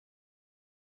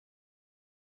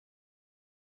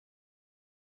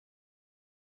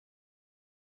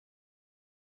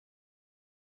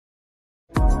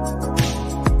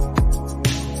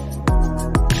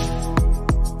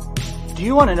Do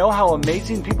you want to know how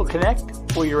amazing people connect?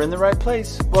 Well, you're in the right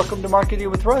place. Welcome to Marketing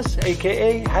with Russ,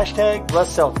 aka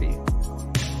 #RussSelfie.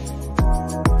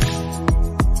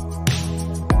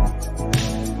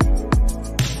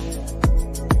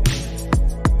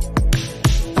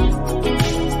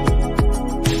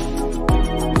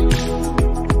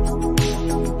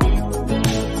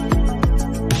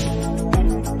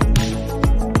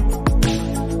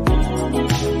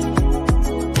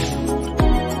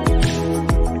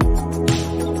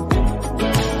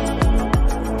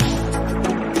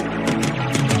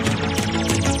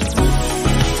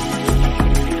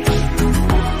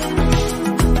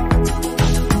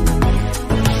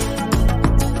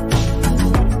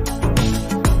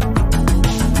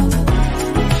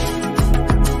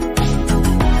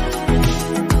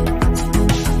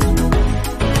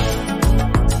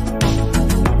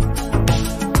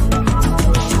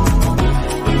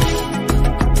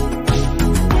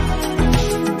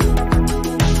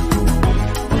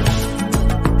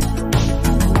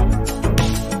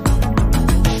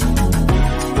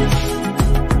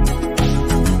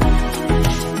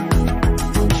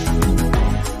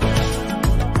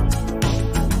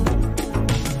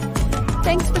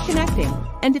 Thanks for connecting.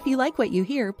 And if you like what you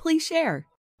hear, please share.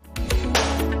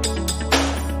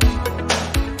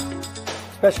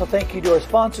 Special thank you to our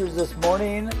sponsors this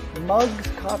morning, Mugs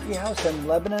Coffee House in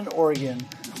Lebanon, Oregon.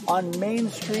 On Main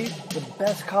Street, the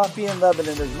best coffee in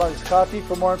Lebanon is Mugs Coffee.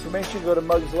 For more information, go to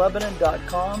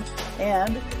mugslebanon.com.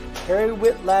 And Harry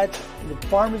Whitlatch, the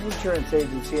Farmers Insurance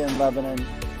Agency in Lebanon.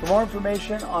 For more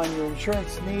information on your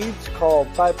insurance needs, call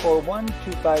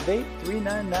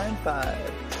 541-258-3995.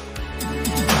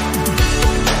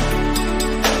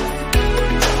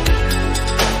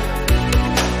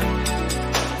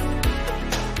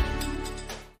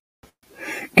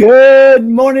 Good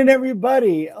morning,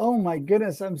 everybody. Oh my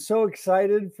goodness, I'm so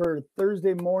excited for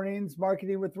Thursday mornings,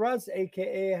 Marketing with Russ,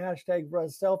 aka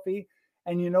 #RussSelfie.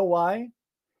 And you know why?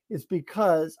 It's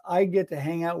because I get to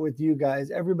hang out with you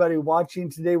guys, everybody watching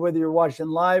today, whether you're watching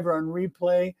live or on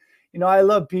replay. You know, I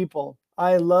love people.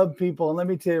 I love people. And let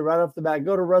me tell you right off the bat,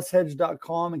 go to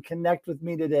russhedge.com and connect with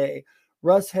me today.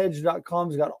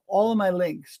 russhedge.com's got all of my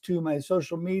links to my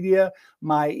social media,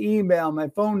 my email, my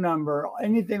phone number,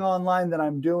 anything online that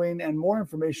I'm doing, and more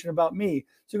information about me.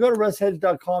 So go to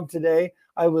russhedge.com today.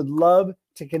 I would love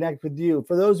to connect with you.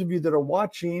 For those of you that are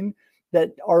watching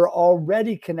that are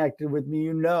already connected with me,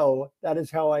 you know that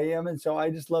is how I am. And so I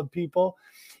just love people.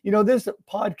 You know, this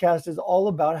podcast is all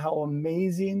about how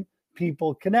amazing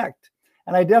people connect.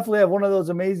 And I definitely have one of those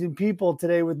amazing people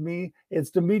today with me.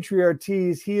 It's Dimitri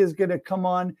Ortiz. He is going to come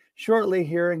on shortly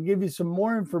here and give you some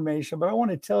more information. But I want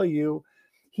to tell you,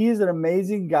 he is an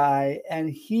amazing guy, and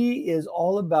he is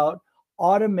all about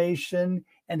automation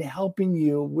and helping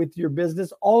you with your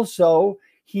business. Also,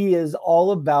 he is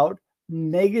all about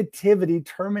negativity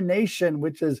termination,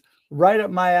 which is right up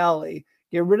my alley.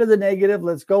 Get rid of the negative.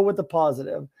 Let's go with the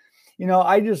positive. You know,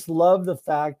 I just love the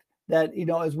fact that, you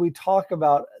know, as we talk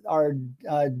about our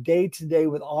day-to-day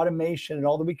with automation and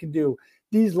all that we can do,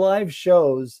 these live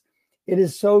shows, it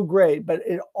is so great, but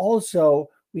it also,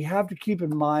 we have to keep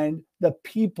in mind the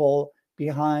people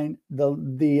behind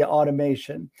the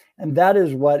automation. And that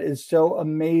is what is so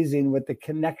amazing with the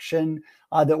connection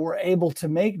that we're able to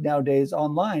make nowadays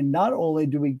online. Not only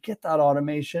do we get that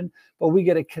automation, but we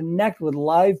get to connect with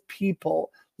live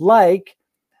people like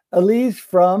Elise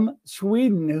from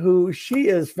Sweden, who she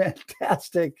is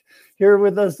fantastic here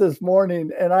with us this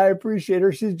morning, and I appreciate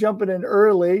her. She's jumping in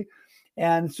early,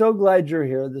 and so glad you're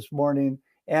here this morning.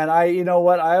 And you know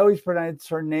what? I always pronounce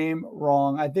her name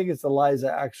wrong. I think it's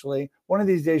Eliza, actually. One of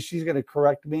these days, she's going to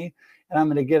correct me, and I'm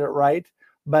going to get it right.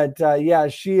 But yeah,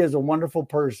 she is a wonderful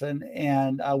person.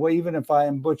 And well, even if I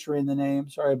am butchering the name,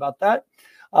 sorry about that.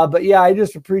 But yeah, I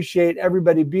just appreciate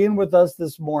everybody being with us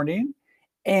this morning.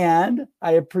 And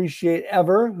I appreciate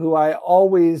Ever, who I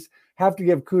always have to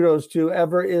give kudos to.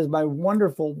 Ever is my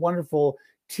wonderful, wonderful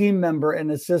team member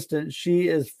and assistant. She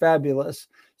is fabulous.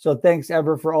 So thanks,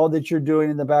 Ever, for all that you're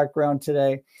doing in the background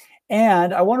today.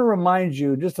 And I want to remind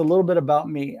you just a little bit about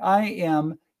me. I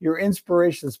am your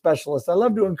inspiration specialist. I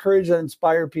love to encourage and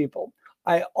inspire people.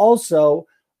 I also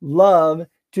love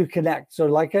to connect. So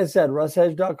like I said,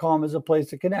 russhedge.com is a place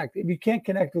to connect. If you can't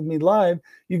connect with me live,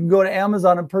 you can go to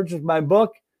Amazon and purchase my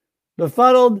book,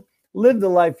 Befuddled, Live the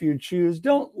Life You Choose.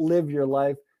 Don't live your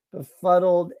life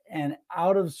befuddled and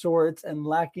out of sorts and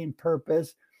lacking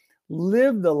purpose.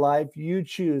 Live the life you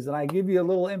choose. And I give you a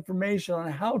little information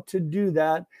on how to do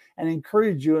that and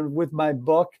encourage you with my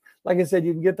book. Like I said,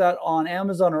 you can get that on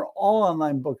Amazon or all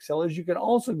online booksellers. You can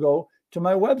also go to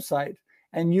my website.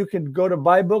 And you can go to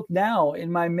buy book now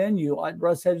in my menu at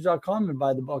russhedge.com and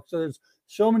buy the book. So there's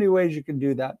so many ways you can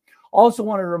do that. Also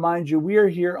want to remind you, we are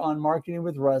here on Marketing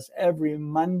with Russ every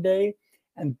Monday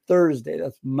and Thursday.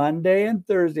 That's Monday and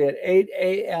Thursday at 8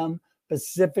 a.m.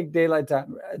 Pacific Daylight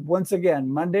Time. Once again,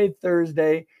 Monday,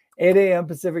 Thursday, 8 a.m.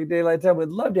 Pacific Daylight Time. We'd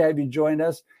love to have you join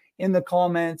us in the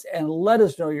comments and let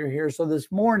us know you're here. So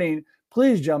this morning,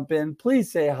 please jump in.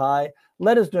 Please say hi.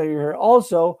 Let us know you're here.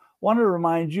 Also, want to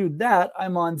remind you that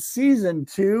I'm on season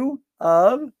 2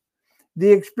 of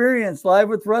The Experience Live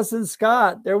with Russ and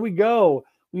Scott. There we go.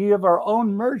 We have our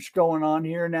own merch going on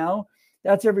here now.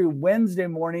 That's every Wednesday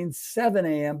morning, 7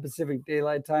 a.m. Pacific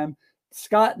Daylight Time.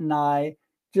 Scott and I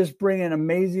just bring in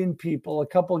amazing people, a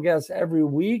couple guests every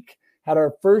week. Had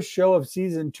our first show of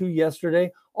season 2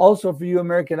 yesterday. Also, for you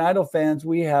American Idol fans,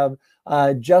 we have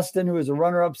Justin, who is a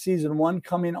runner-up season 1,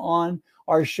 coming on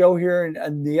our show here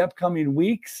in the upcoming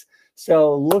weeks.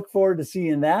 So look forward to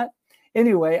seeing that.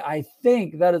 Anyway, I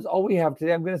think that is all we have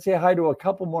today. I'm going to say hi to a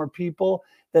couple more people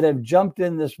that have jumped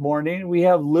in this morning. We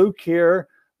have Luke here.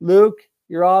 Luke,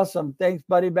 you're awesome. Thanks,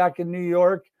 buddy, back in New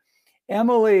York.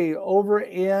 Emily over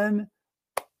in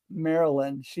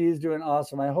Maryland. She's doing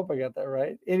awesome. I hope I got that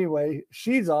right. Anyway,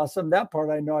 she's awesome. That part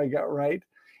I know I got right.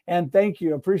 And thank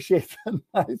you. Appreciate the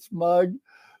nice mug.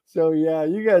 So yeah,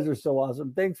 you guys are so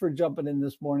awesome. Thanks for jumping in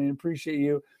this morning. Appreciate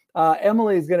you.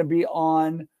 Emily is going to be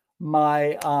on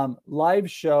my live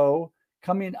show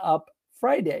coming up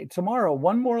Friday, tomorrow.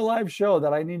 One more live show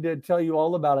that I need to tell you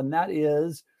all about, and that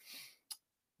is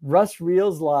Russ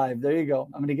Reels Live. There you go.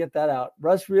 I'm going to get that out.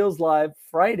 Russ Reels Live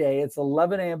Friday. It's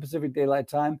 11 a.m. Pacific Daylight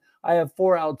Time. I have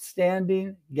 4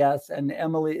 outstanding guests, and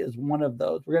Emily is one of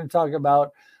those. We're going to talk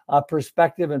about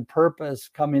perspective and purpose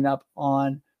coming up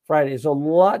on Friday. So a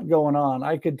lot going on.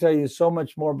 I could tell you so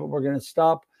much more, but we're going to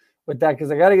stop with that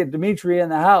because I got to get Dimitri in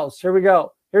the house. Here we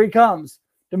go. Here he comes.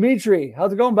 Dimitri,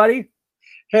 how's it going, buddy?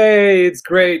 Hey, it's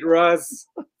great, Russ.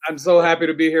 I'm so happy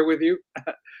to be here with you.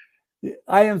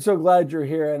 I am so glad you're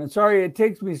here. And I'm sorry it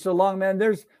takes me so long, man.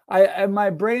 My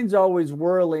brain's always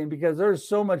whirling because there's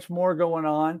so much more going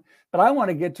on. But I want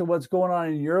to get to what's going on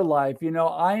in your life. You know,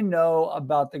 I know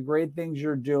about the great things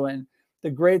you're doing, the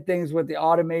great things with the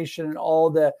automation and all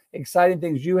the exciting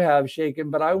things you have shaken.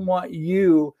 But I want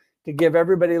you to give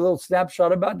everybody a little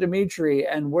snapshot about Dimitri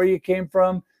and where you came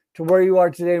from to where you are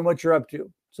today and what you're up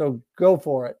to. So go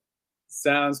for it.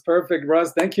 Sounds perfect,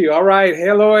 Russ. Thank you. All right.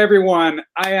 Hello, everyone.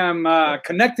 I am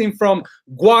connecting from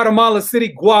Guatemala City,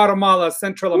 Guatemala,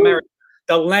 Central America,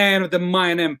 the land of the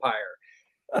Mayan Empire.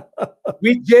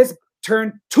 We just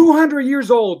turned 200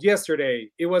 years old yesterday.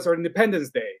 It was our Independence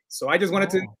Day. So I just wanted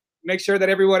to make sure that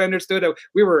everyone understood that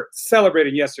we were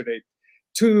celebrating yesterday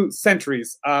 2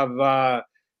 centuries of our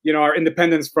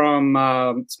independence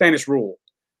from Spanish rule.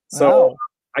 So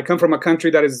I come from a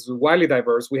country that is widely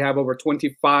diverse. We have over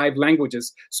 25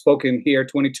 languages spoken here.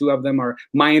 22 of them are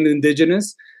Mayan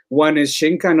indigenous. One is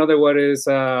Xinca. Another one is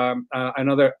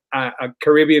another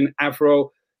Caribbean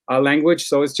Afro language.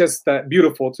 So it's just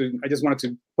beautiful. I just wanted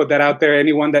to put that out there.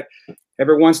 Anyone that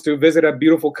ever wants to visit a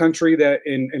beautiful country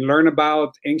and learn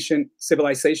about ancient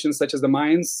civilizations such as the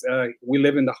Mayans, we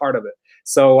live in the heart of it.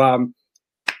 So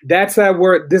that's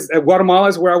where Guatemala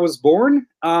is where I was born.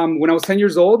 When I was 10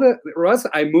 years old, Russ,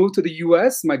 I moved to the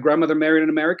U.S. My grandmother married an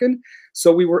American,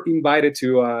 so we were invited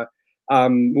to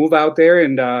move out there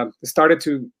and started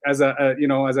as a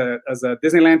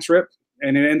Disneyland trip.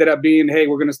 And it ended up being, hey,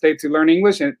 we're going to stay to learn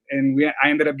English, and I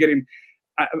ended up getting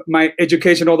my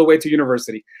education all the way to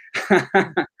university.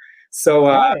 So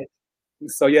I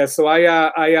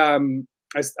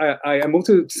moved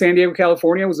to San Diego,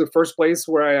 California. It was the first place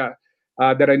where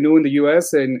that I knew in the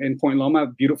U.S. in Point Loma,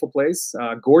 beautiful place,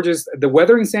 gorgeous. The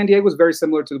weather in San Diego was very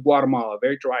similar to Guatemala,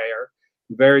 very dry air,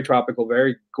 very tropical,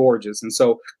 very gorgeous. And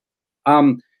so,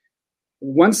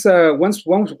 once I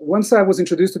was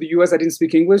introduced to the U.S., I didn't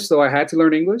speak English, so I had to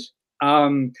learn English.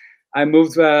 We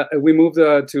moved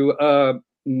to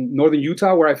northern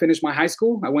Utah, where I finished my high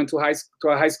school. I went to a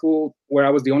high school where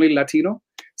I was the only Latino,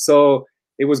 so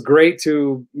it was great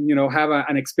to have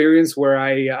an experience where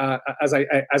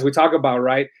as we talk about,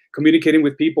 right, communicating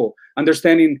with people,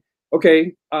 understanding,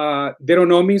 okay, they don't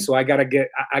know me, so I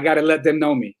gotta let them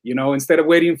know me. Instead of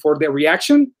waiting for their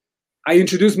reaction, I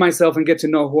introduce myself and get to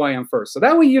know who I am first. So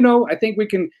that way, I think we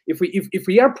can, if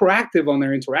we are proactive on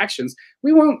their interactions,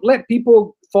 we won't let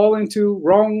people fall into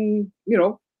wrong,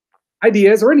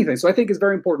 ideas or anything. So I think it's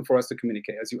very important for us to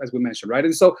communicate, as we mentioned, right?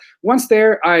 And so once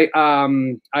there, I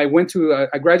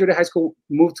graduated high school,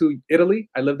 moved to Italy.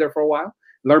 I lived there for a while,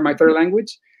 learned my third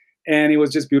language, and it was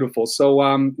just beautiful. So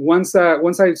once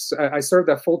I served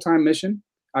a full-time mission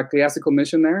ecclesiastical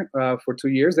mission there for 2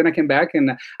 years. Then I came back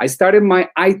and I started my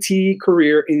IT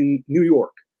career in New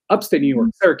York, upstate New York,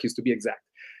 Syracuse to be exact.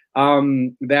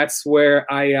 That's where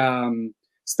I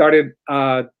started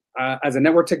as a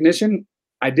network technician.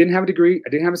 I didn't have a degree. I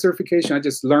didn't have a certification. I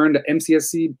just learned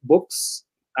MCSC books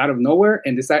out of nowhere,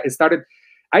 and it started.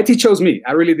 IT chose me.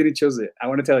 I really didn't choose it. I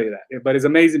want to tell you that, but it's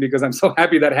amazing because I'm so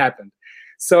happy that happened.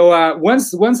 So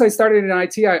once I started in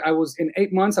IT, I was in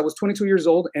 8 months. I was 22 years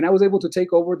old, and I was able to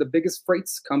take over the biggest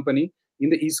freights company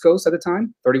in the East Coast at the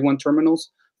time, 31 terminals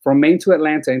from Maine to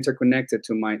Atlanta, interconnected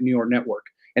to my New York network.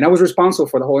 And I was responsible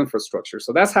for the whole infrastructure.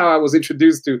 So that's how I was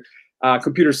introduced to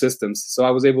computer systems. So I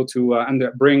was able to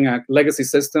bring a legacy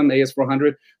system,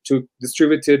 AS400, to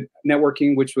distributed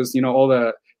networking, which was, all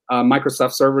the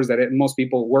Microsoft servers that most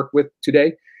people work with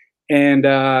today. And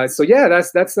so yeah,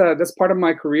 that's part of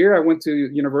my career. I went to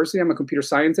university. I'm a computer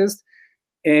scientist,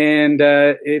 and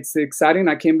it's exciting.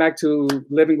 I came back to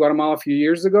live in Guatemala a few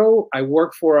years ago. I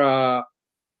work for a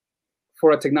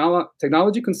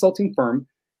technology consulting firm,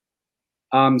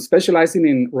 specializing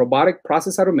in robotic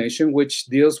process automation, which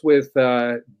deals with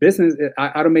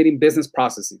automating business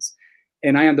processes.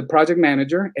 And I am the project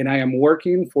manager, and I am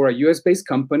working for a US-based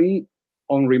company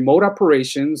on remote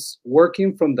operations,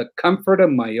 working from the comfort of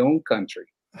my own country.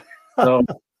 So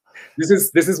this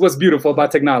is what's beautiful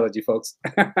about technology, folks.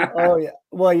 Oh yeah.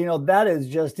 Well, that is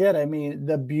just it. I mean,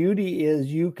 the beauty is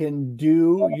you can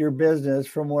do your business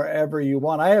from wherever you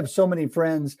want. I have so many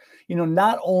friends,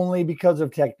 not only because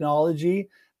of technology,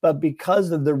 but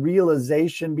because of the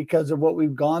realization, because of what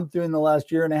we've gone through in the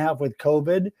last year and a half with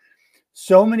COVID.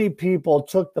 So many people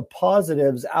took the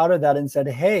positives out of that and said,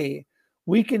 hey,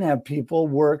 we can have people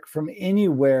work from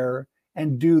anywhere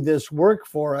and do this work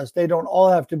for us. They don't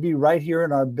all have to be right here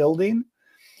in our building.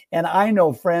 And I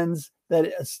know friends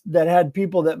that had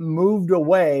people that moved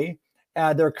away,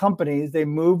 their companies, they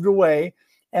moved away,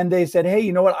 and they said, hey,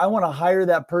 you know what? I want to hire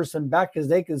that person back because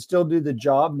they can still do the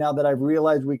job now that I've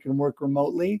realized we can work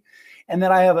remotely. And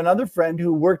then I have another friend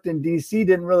who worked in DC,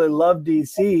 didn't really love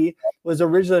DC, was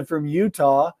originally from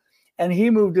Utah, and he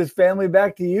moved his family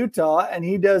back to Utah, and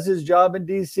he does his job in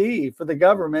DC for the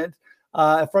government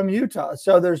from Utah.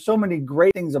 So there's so many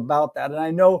great things about that. And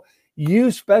I know you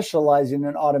specializing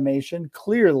in automation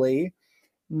clearly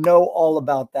know all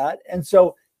about that. And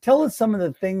so tell us some of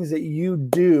the things that you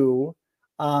do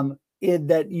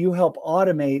that you help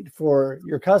automate for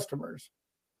your customers.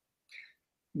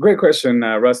 Great question,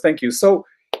 Russ. Thank you. So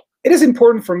it is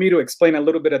important for me to explain a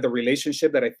little bit of the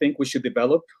relationship that I think we should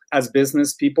develop as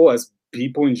business people, as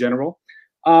people in general.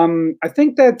 I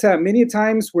think that many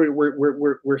times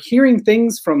we're hearing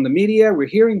things from the media, we're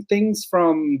hearing things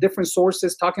from different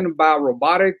sources talking about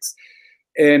robotics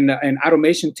and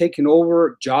automation taking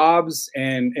over jobs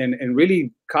and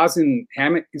really causing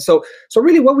havoc. So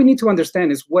really what we need to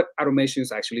understand is what automation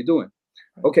is actually doing.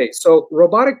 Okay, so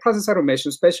robotic process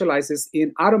automation specializes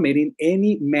in automating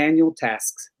any manual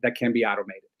tasks that can be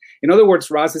automated. In other words,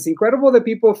 Ross, it's incredible that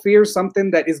people fear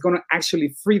something that is going to actually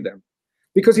free them.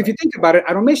 Because if you think about it,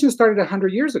 automation started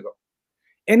 100 years ago.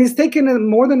 And it's taken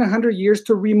more than 100 years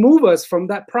to remove us from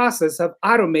that process of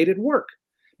automated work.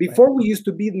 Before we used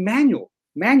to be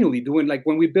manually doing, like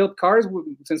when we built cars,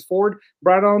 since Ford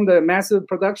brought on the massive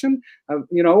production,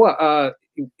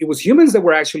 it was humans that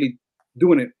were actually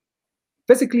doing it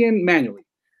physically and manually.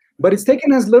 But it's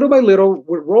taken us little by little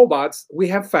with robots we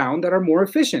have found that are more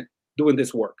efficient doing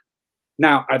this work.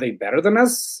 Now, are they better than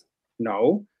us?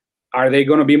 No. Are they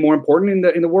going to be more important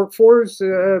in the workforce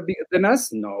than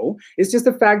us? No. It's just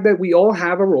the fact that we all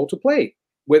have a role to play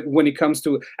when it comes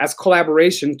to as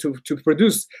collaboration to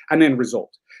produce an end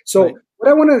result. So what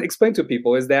I want to explain to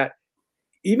people is that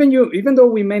even though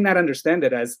we may not understand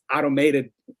it as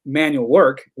automated manual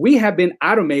work, we have been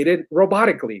automated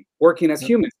robotically working as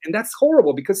humans. And that's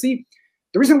horrible because, see,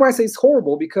 the reason why I say it's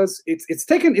horrible because it's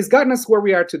gotten us where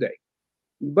we are today.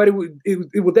 But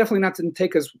it will definitely not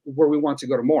take us where we want to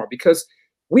go tomorrow because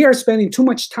we are spending too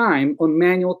much time on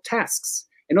manual tasks.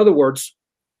 In other words,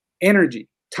 energy,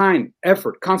 time,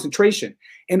 effort, concentration,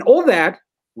 and all that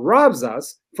robs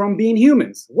us from being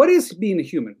humans. What is being a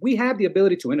human? We have the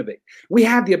ability to innovate. We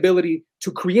have the ability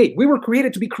to create. We were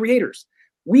created to be creators.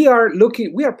 We are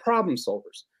problem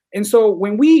solvers. And so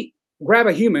when we grab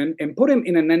a human and put him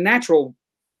in a natural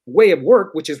way of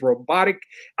work, which is robotic,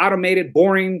 automated,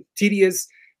 boring, tedious,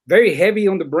 very heavy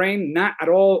on the brain, not at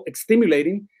all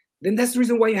stimulating, then that's the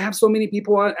reason why you have so many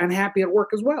people unhappy at work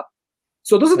as well.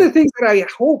 So those are the things that I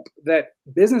hope that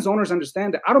business owners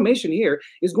understand, that automation here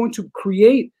is going to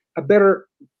create a better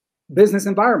business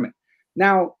environment.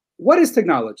 Now, what is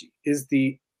technology? Is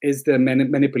the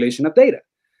manipulation of data.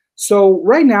 So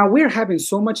right now we're having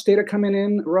so much data coming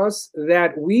in, Russ,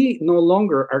 that we no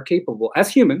longer are capable as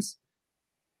humans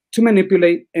to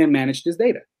manipulate and manage this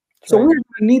data. So we're going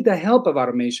to need the help of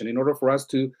automation in order for us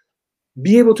to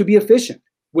be able to be efficient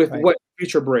with what the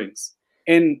future brings.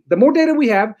 And the more data we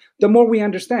have, the more we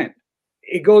understand.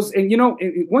 It goes, and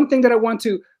one thing that I want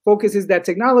to focus is that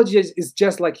technology is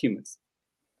just like humans.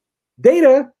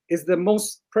 Data is the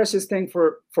most precious thing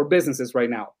for businesses right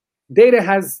now. Data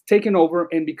has taken over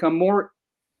and become more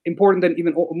important than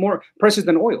even more precious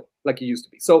than oil, like it used to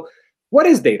be. So what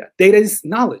is data? Data is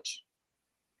knowledge.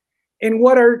 And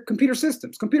what are computer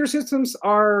systems? Computer systems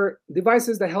are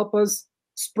devices that help us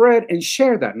spread and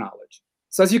share that knowledge.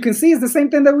 So as you can see, it's the same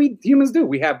thing that we humans do.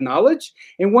 We have knowledge,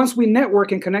 and once we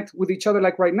network and connect with each other,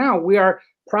 like right now, we are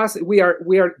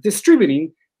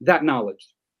distributing that knowledge.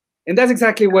 And that's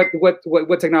exactly what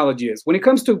technology is. When it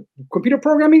comes to computer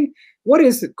programming, what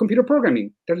is computer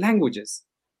programming? They're languages.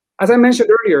 As I mentioned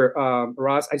earlier,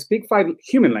 Ross, I speak 5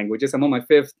 human languages. I'm on my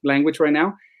 5th language right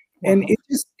now. Wow.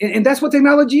 And that's what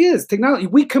technology is. Technology.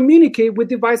 We communicate with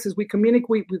devices. We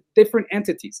communicate with different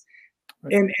entities.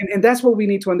 Right. And that's what we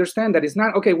need to understand. That it's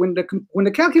not okay. When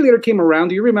the calculator came around,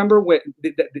 do you remember what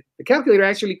the calculator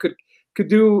actually could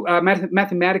do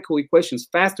mathematical equations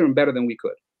faster and better than we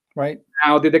could? Right.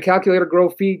 Now, did the calculator grow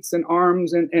feet and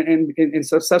arms and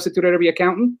substitute every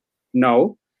accountant?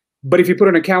 No. But if you put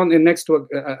an accountant next to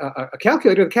a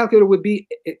calculator, the calculator would be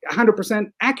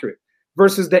 100% accurate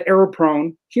versus the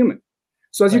error-prone human.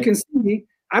 So as you can see,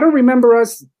 I don't remember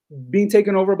us being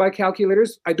taken over by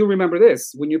calculators. I do remember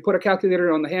this. When you put a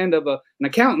calculator on the hand of an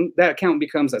accountant, that accountant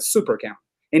becomes a super accountant.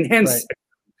 And hence,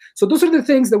 so those are the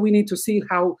things that we need to see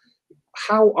how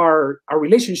our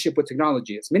relationship with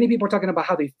technology is. Many people are talking about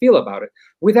how they feel about it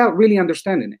without really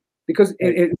understanding it. Because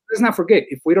let's not forget,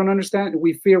 if we don't understand,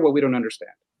 we fear what we don't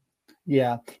understand.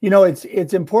 Yeah.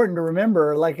 It's important to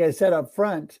remember, like I said up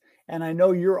front, and I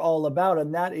know you're all about,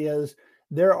 and that is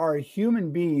there are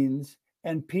human beings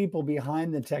and people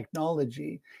behind the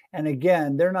technology. And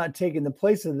again, they're not taking the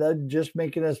place of that, just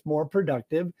making us more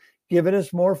productive, giving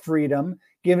us more freedom,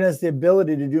 giving us the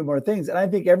ability to do more things. And I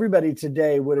think everybody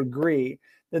today would agree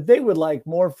that they would like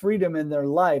more freedom in their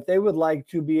life. They would like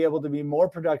to be able to be more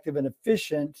productive and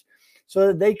efficient so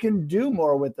that they can do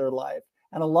more with their life.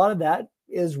 And a lot of that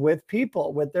is with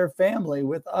people, with their family,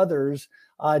 with others,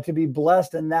 to be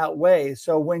blessed in that way.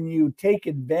 So when you take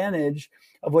advantage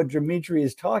of what Dimitri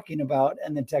is talking about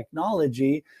and the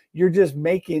technology, you're just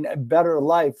making a better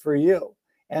life for you.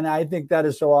 And I think that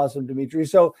is so awesome, Dimitri.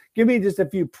 So give me just a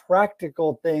few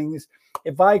practical things.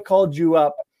 If I called you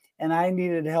up and I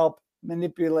needed help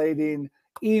manipulating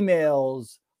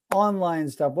emails, online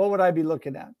stuff, what would I be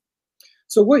looking at?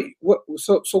 So what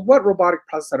robotic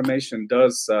process automation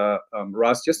does,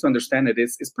 Ross, just to understand it,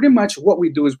 is pretty much what we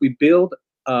do is we build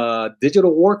a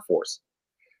digital workforce.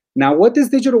 Now, what this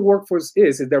digital workforce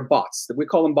is they're bots. We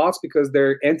call them bots because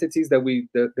they're entities that we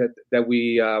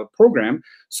program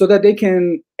so that they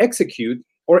can execute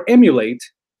or emulate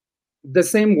the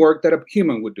same work that a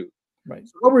human would do. Right.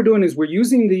 So what we're doing is we're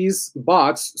using these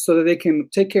bots so that they can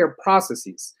take care of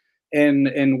processes and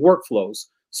workflows,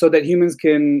 so that humans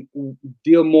can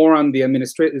deal more on the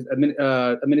administrative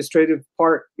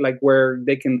part, like where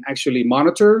they can actually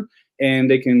monitor and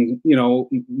they can,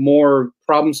 more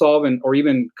problem solve or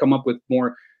even come up with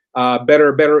more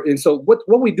better. And so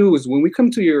what we do is when we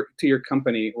come to your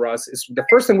company, Russ, is the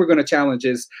first thing we're going to challenge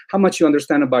is how much you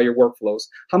understand about your workflows.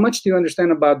 How much do you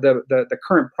understand about the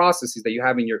current processes that you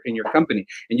have in your company?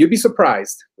 And you'd be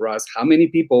surprised, Russ, how many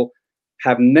people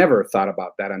have never thought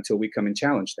about that until we come and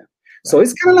challenge them. So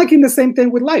it's kind of like in the same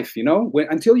thing with life,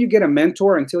 until you get a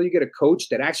mentor, until you get a coach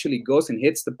that actually goes and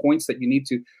hits the points that you need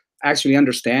to actually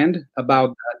understand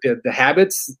about the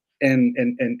habits and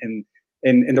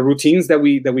the routines that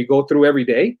we go through every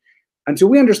day. Until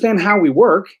we understand how we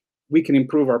work, we can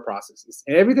improve our processes.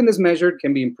 And everything that's measured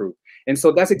can be improved. And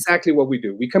so that's exactly what we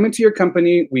do. We come into your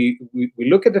company, we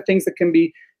look at the things that can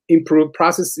be improved,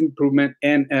 process improvement,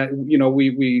 and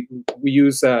we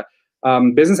use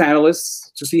business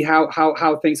analysts to see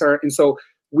how things are. And so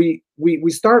we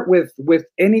start with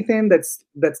anything that's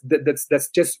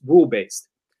just rule based,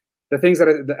 the things that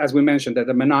are, as we mentioned, that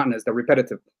the monotonous, the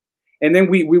repetitive, and then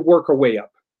we work our way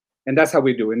up, and that's how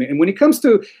we do. And when it comes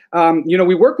to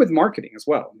we work with marketing as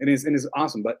well, and it's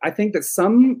awesome. But I think that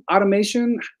some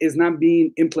automation is not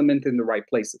being implemented in the right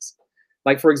places.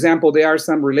 Like, for example, there are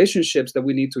some relationships that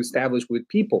we need to establish with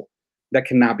people that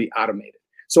cannot be automated.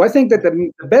 So I think that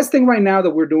the best thing right now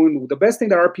that we're doing, the best thing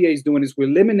that RPA is doing, is we're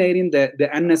eliminating the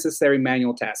unnecessary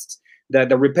manual tasks,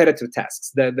 the repetitive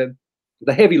tasks, the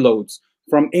heavy loads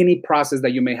from any process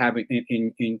that you may have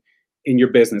in in your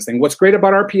business. And what's great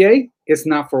about RPA, it's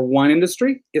not for one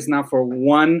industry, it's not for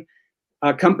one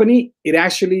company. It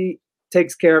actually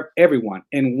takes care of everyone.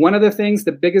 And one of the things,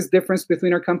 the biggest difference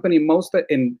between our company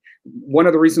and one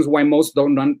of the reasons why most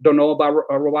don't know about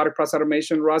robotic process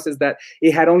automation, Russ, is that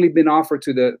it had only been offered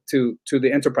to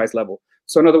the enterprise level.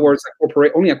 So in other words,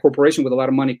 only a corporation with a lot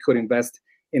of money could invest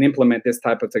and implement this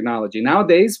type of technology.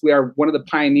 Nowadays, we are one of the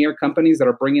pioneer companies that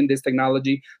are bringing this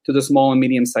technology to the small and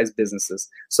medium-sized businesses.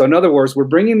 So in other words, we're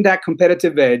bringing that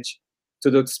competitive edge to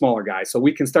the smaller guys, so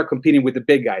we can start competing with the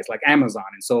big guys like Amazon,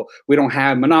 and so we don't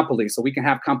have monopoly, so we can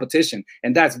have competition,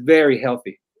 and that's very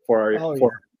healthy for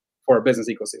for our business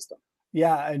ecosystem.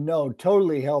 Yeah, I know,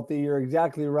 totally healthy. You're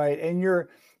exactly right, and you're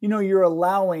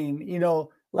allowing,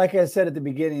 like I said at the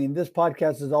beginning, this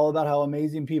podcast is all about how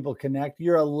amazing people connect.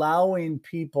 You're allowing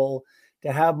people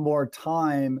to have more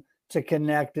time to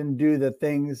connect and do the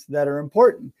things that are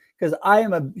important. Because I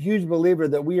am a huge believer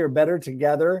that we are better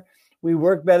together. We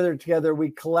work better together. We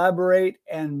collaborate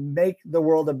and make the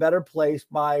world a better place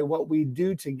by what we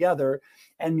do together.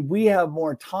 And we have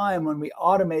more time when we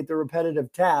automate the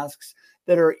repetitive tasks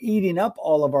that are eating up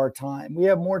all of our time. We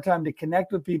have more time to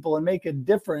connect with people and make a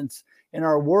difference in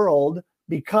our world,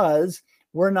 because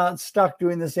we're not stuck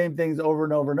doing the same things over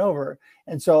and over and over.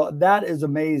 And so that is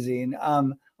amazing.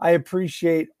 I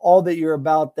appreciate all that you're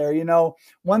about there.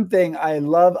 One thing I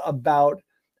love about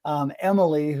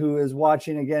Emily, who is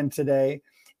watching again today,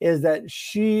 is that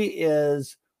she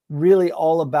is really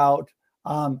all about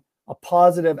a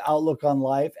positive outlook on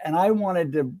life. And I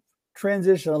wanted to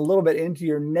transition a little bit into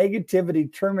your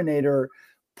negativity terminator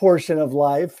portion of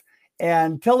life.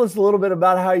 And tell us a little bit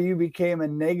about how you became a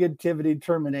negativity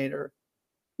terminator.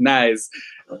 Nice.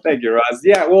 Thank you, Ross.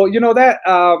 Yeah, well, that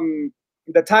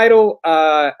the title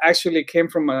actually came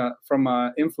from a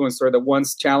influencer that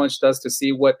once challenged us to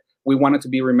see what we wanted to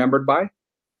be remembered by.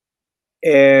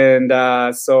 And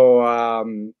so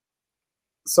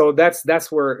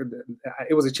that's where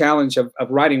it was a challenge of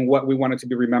writing what we wanted to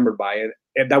be remembered by.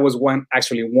 And that was one of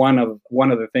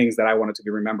the things that I wanted to be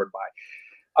remembered by.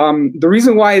 The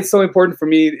reason why it's so important for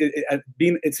me,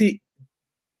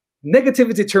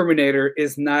 negativity terminator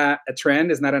is not a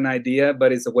trend, it's not an idea,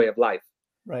 but it's a way of life.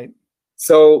 Right.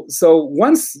 So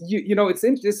once it's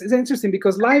interesting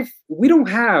because life, we don't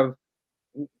have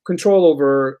control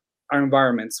over our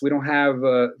environments. We don't have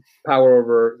power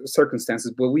over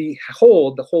circumstances, but we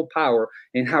hold the whole power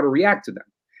in how to react to them.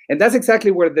 And that's exactly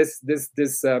where this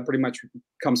pretty much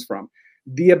comes from.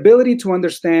 The ability to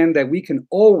understand that we can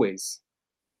always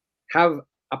have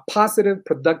a positive,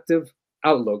 productive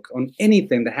outlook on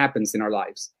anything that happens in our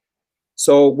lives.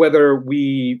 So whether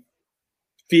we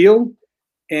feel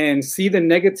and see the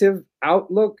negative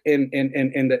outlook and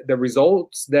the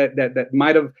results that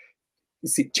might have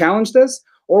challenged us,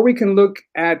 or we can look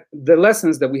at the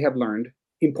lessons that we have learned,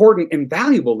 important and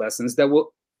valuable lessons that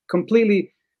will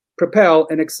completely propel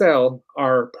and excel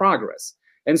our progress.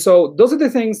 And so those are the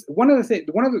things. One of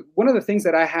the things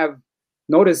that I have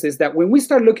noticed is that when we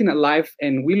start looking at life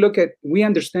and we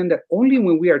understand that only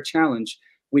when we are challenged,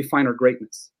 we find our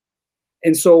greatness.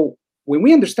 And so when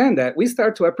we understand that, we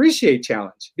start to appreciate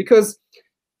challenge, because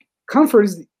comfort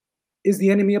is the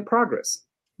enemy of progress.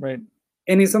 Right.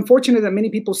 And it's unfortunate that many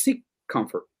people seek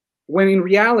comfort, when in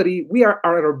reality, we are at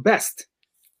our best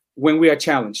when we are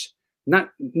challenged.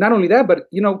 Not only that, but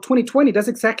 2020, that's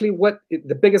exactly what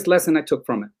the biggest lesson I took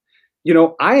from it.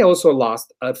 I also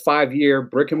lost a 5-year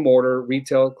brick and mortar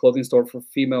retail clothing store for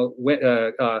female.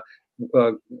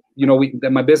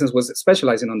 My business was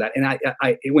specializing on that, and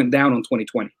it went down on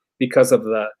 2020 because of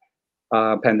the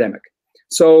pandemic.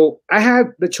 So I had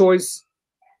the choice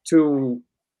to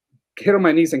get on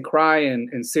my knees and cry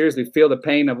and seriously feel the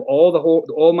pain of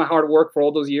all my hard work for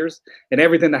all those years and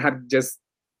everything that had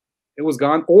it was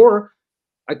gone. Or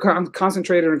I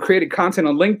concentrated and created content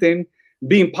on LinkedIn,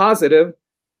 being positive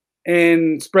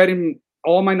and spreading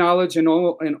all my knowledge and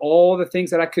all the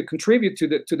things that I could contribute to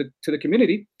the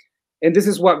community. And this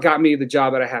is what got me the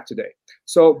job that I have today.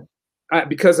 So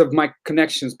because of my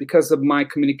connections, because of my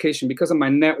communication, because of my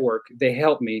network, they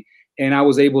helped me, and I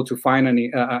was able to find an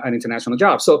international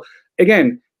job. So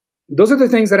again, those are the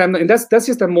things that and that's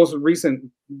just the most recent,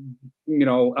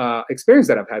 experience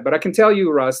that I've had. But I can tell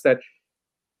you, Russ, that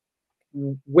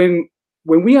when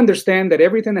we understand that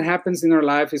everything that happens in our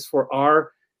life is for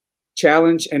our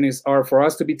challenge and for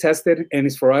us to be tested and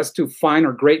is for us to find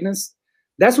our greatness,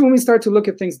 that's when we start to look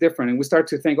at things different, and we start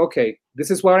to think, okay, this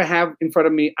is what I have in front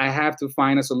of me. I have to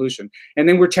find a solution. And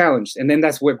then we're challenged, and then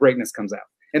that's where greatness comes out.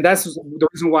 And that's the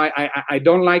reason why I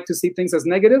don't like to see things as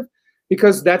negative,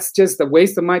 because that's just a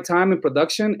waste of my time in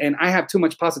production, and I have too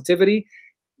much positivity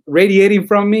radiating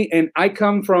from me. And I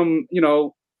come from,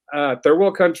 third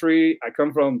world country. I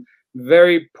come from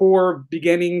very poor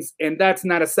beginnings, and that's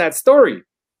not a sad story.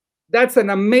 That's an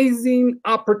amazing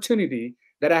opportunity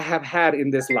that I have had in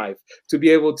this life to be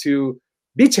able to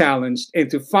be challenged and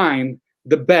to find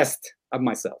the best of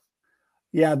myself.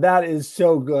 Yeah, that is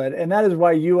so good. And that is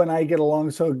why you and I get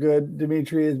along so good,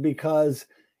 Dimitri, is because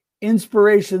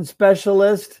inspiration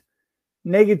specialist,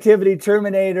 negativity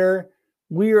terminator,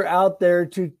 we are out there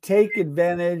to take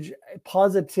advantage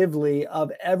positively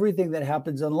of everything that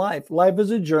happens in life. Life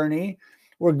is a journey.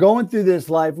 We're going through this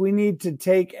life. We need to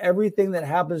take everything that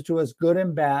happens to us, good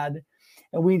and bad,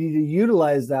 and we need to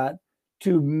utilize that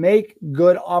to make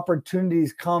good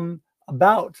opportunities come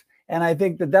about. And I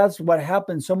think that that's what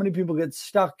happens. So many people get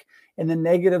stuck in the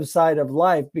negative side of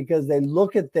life because they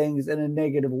look at things in a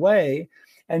negative way.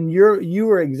 And you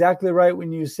were exactly right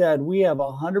when you said we have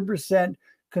 100%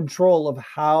 control of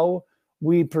how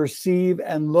we perceive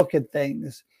and look at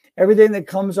things. Everything that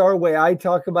comes our way, I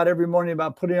talk about every morning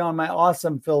about putting on my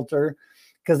awesome filter,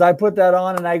 because I put that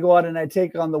on and I go out and I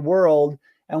take on the world.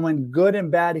 And when good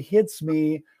and bad hits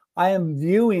me, I am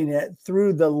viewing it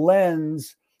through the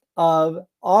lens of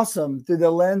awesome, through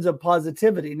the lens of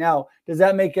positivity. Now, does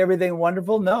that make everything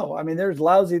wonderful? No. I mean, there's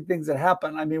lousy things that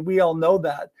happen. I mean, we all know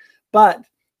that. But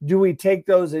do we take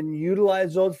those and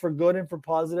utilize those for good and for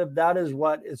positive? That is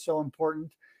what is so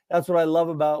important. That's what I love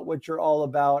about what you're all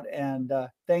about. And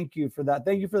thank you for that.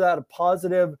 Thank you for that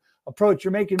positive approach.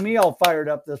 You're making me all fired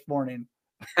up this morning.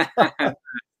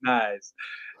 Nice.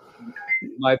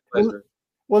 My pleasure.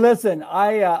 Well, listen,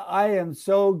 I am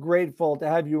so grateful to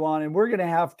have you on, and we're going to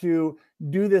have to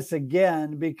do this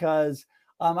again because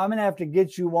I'm going to have to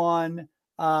get you on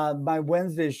my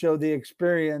Wednesday show, The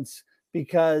Experience,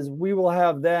 because we will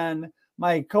have then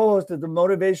my co-host is the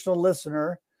motivational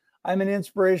listener. I'm an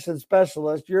inspiration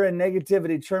specialist. You're a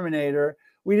negativity terminator.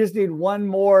 We just need one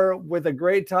more with a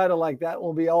great title like that.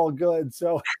 We'll be all good.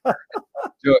 So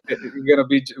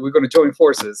we're gonna join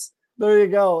forces. There you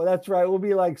go. That's right. We'll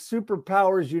be like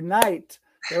superpowers unite.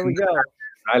 There we go.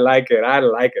 I like it. I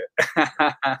like it.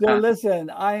 So listen,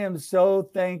 I am so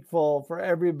thankful for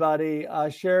everybody.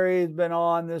 Sherry has been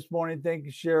on this morning. Thank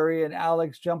you, Sherry, and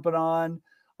Alex jumping on.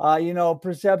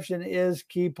 Perception is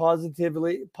key.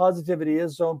 Positivity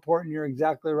is so important. You're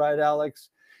exactly right, Alex.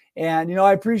 And,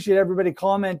 I appreciate everybody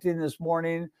commenting this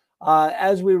morning.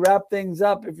 As we wrap things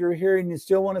up, if you're here and you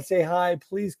still want to say hi,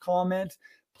 please comment.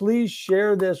 Please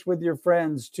share this with your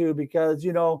friends too, because,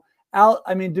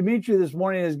 Dimitri this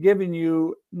morning is giving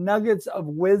you nuggets of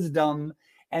wisdom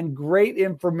and great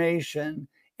information.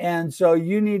 And so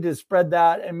you need to spread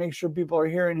that and make sure people are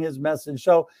hearing his message.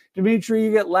 So Dimitri,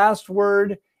 you get last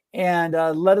word and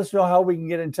let us know how we can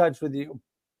get in touch with you.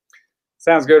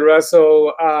 Sounds good, Russ.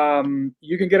 So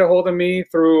you can get a hold of me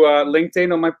through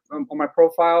LinkedIn on my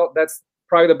profile. That's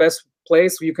probably the best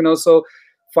place. You can also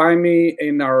find me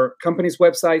in our company's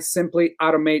website,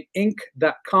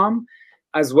 simplyautomateinc.com,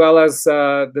 as well as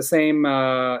the same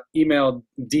email,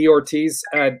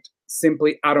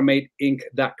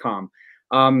 dortiz@simplyautomateinc.com.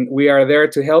 We are there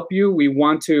to help you. We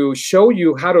want to show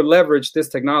you how to leverage this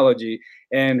technology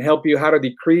and help you how to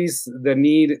decrease the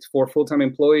need for full-time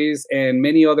employees and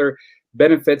many other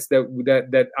benefits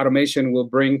that automation will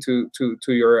bring to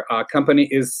your company.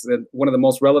 Is one of the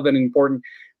most relevant and important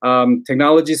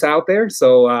technologies out there.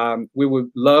 So we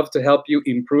would love to help you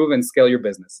improve and scale your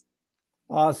business.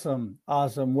 Awesome.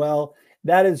 Well,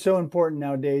 that is so important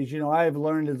nowadays. I've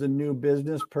learned as a new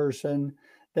business person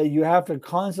that you have to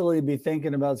constantly be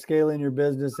thinking about scaling your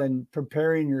business and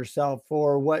preparing yourself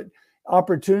for what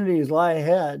opportunities lie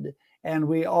ahead. And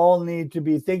we all need to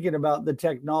be thinking about the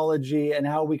technology and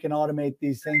how we can automate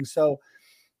these things. So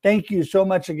thank you so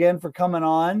much again for coming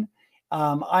on.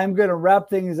 I'm going to wrap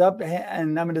things up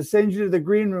and I'm going to send you to the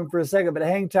green room for a second, but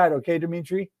hang tight. Okay,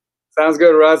 Dimitri? Sounds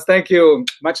good, Russ. Thank you.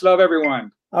 Much love,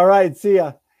 everyone. All right. See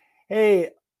ya.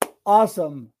 Hey,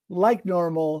 awesome. Like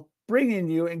normal, bringing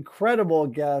you incredible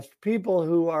guests, people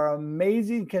who are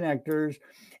amazing connectors.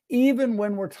 Even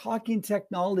when we're talking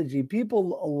technology,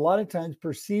 people a lot of times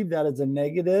perceive that as a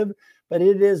negative, but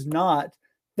it is not.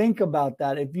 Think about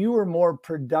that. If you are more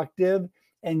productive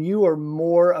and you are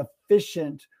more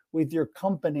efficient with your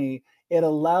company, it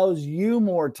allows you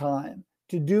more time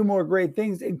to do more great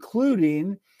things,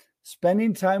 including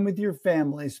spending time with your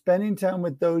family, spending time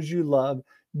with those you love,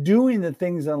 doing the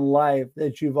things in life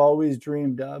that you've always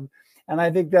dreamed of. And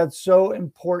I think that's so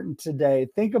important today.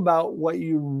 Think about what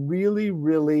you really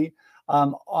want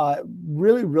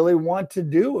to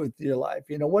do with your life.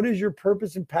 What is your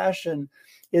purpose and passion?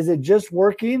 Is it just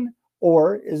working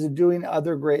or is it doing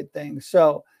other great things?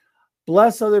 So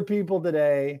Bless other people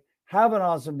today. Have an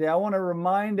awesome day. I want to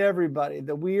remind everybody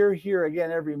that we are here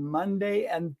again every Monday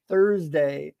and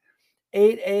Thursday,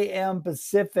 8 a.m.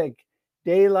 Pacific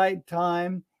Daylight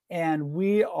Time. And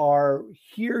we are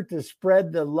here to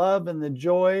spread the love and the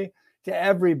joy to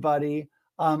everybody.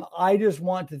 I just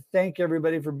want to thank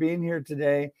everybody for being here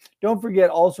today. Don't forget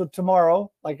also tomorrow,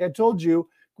 like I told you,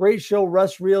 great show,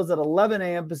 Russ Reels at 11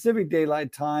 a.m. Pacific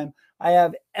Daylight Time. I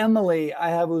have Emily. I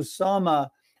have Usama.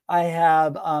 I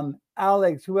have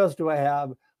Alex. Who else do I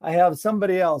have? I have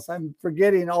somebody else. I'm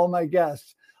forgetting all my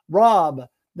guests. Rob,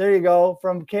 there you go,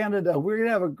 from Canada. We're going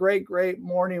to have a great, great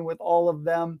morning with all of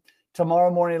them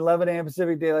tomorrow morning, 11 a.m.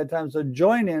 Pacific Daylight Time. So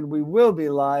join in. We will be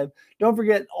live. Don't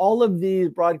forget, all of these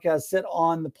broadcasts sit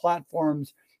on the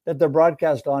platforms that they're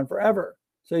broadcast on forever.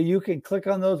 So you can click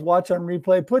on those, watch on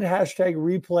replay, put hashtag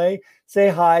replay, say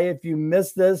hi if you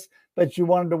missed this, but you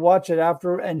wanted to watch it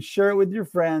after, and share it with your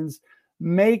friends.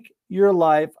 Make your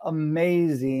life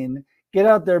amazing. Get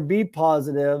out there, be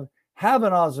positive. Have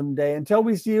an awesome day. Until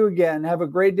we see you again, have a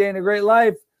great day and a great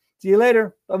life. See you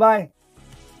later. Bye-bye.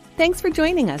 Thanks for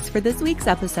joining us for this week's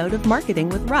episode of Marketing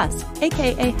with Russ,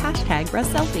 aka hashtag Russ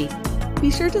Selfie. Be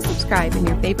sure to subscribe in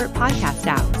your favorite podcast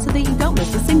app so that you don't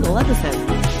miss a single episode.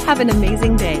 Have an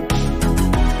amazing day.